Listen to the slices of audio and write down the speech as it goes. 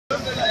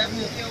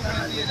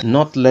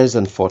Not less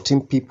than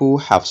 14 people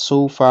have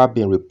so far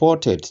been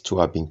reported to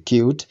have been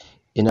killed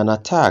in an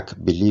attack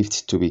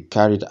believed to be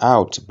carried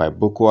out by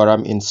Boko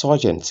Haram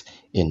insurgents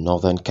in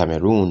northern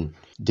Cameroon.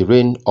 The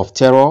reign of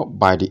terror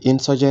by the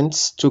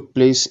insurgents took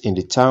place in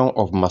the town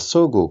of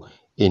Masogo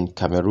in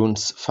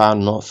Cameroon's far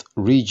north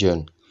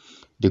region.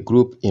 The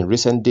group in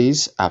recent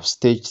days have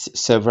staged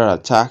several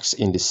attacks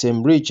in the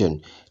same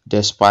region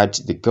despite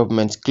the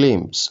government's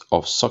claims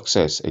of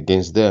success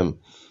against them.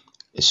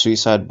 A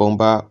suicide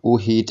bomber who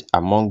hid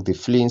among the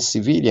fleeing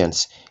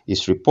civilians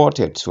is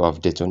reported to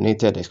have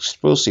detonated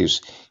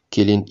explosives,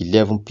 killing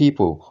 11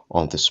 people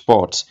on the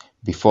spot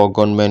before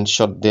gunmen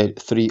shot dead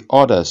 3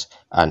 others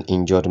and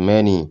injured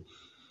many.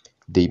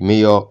 The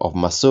mayor of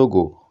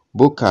Masogo,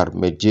 Bokar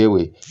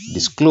Mejewe,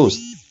 disclosed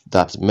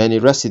that many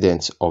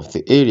residents of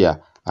the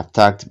area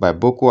attacked by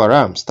Boko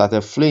Haram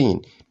started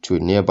fleeing to a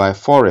nearby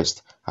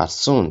forest as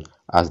soon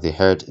as they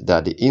heard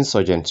that the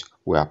insurgents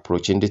were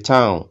approaching the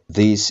town.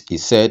 This, he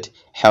said,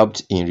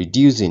 helped in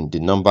reducing the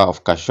number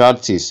of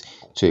casualties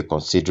to a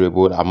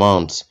considerable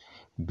amount.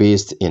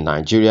 Based in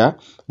Nigeria,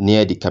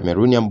 near the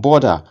Cameroonian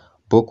border,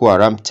 Boko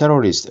Haram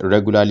terrorists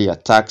regularly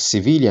attack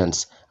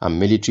civilians and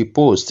military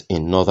posts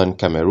in northern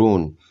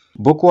Cameroon.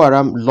 Boko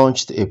Haram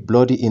launched a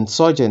bloody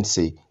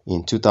insurgency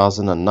in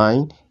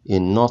 2009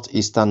 in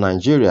northeastern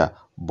Nigeria,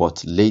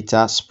 but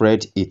later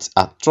spread its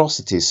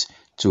atrocities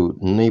to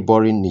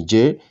neighboring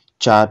Niger,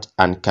 Chad,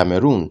 and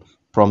Cameroon,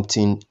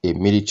 prompting a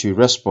military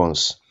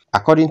response.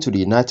 According to the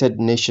United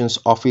Nations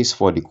Office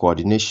for the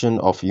Coordination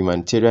of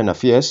Humanitarian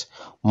Affairs,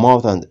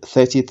 more than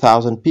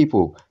 30,000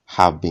 people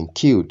have been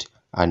killed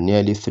and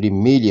nearly 3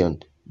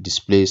 million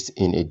displaced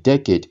in a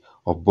decade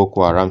of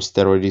Boko Haram's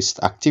terrorist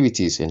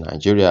activities in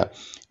Nigeria.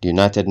 The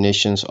United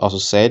Nations also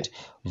said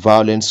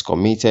violence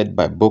committed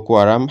by Boko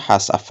Haram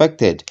has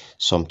affected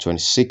some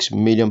 26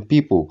 million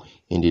people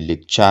in the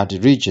Lake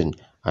Chad region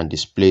and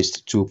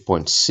displaced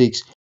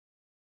 2.6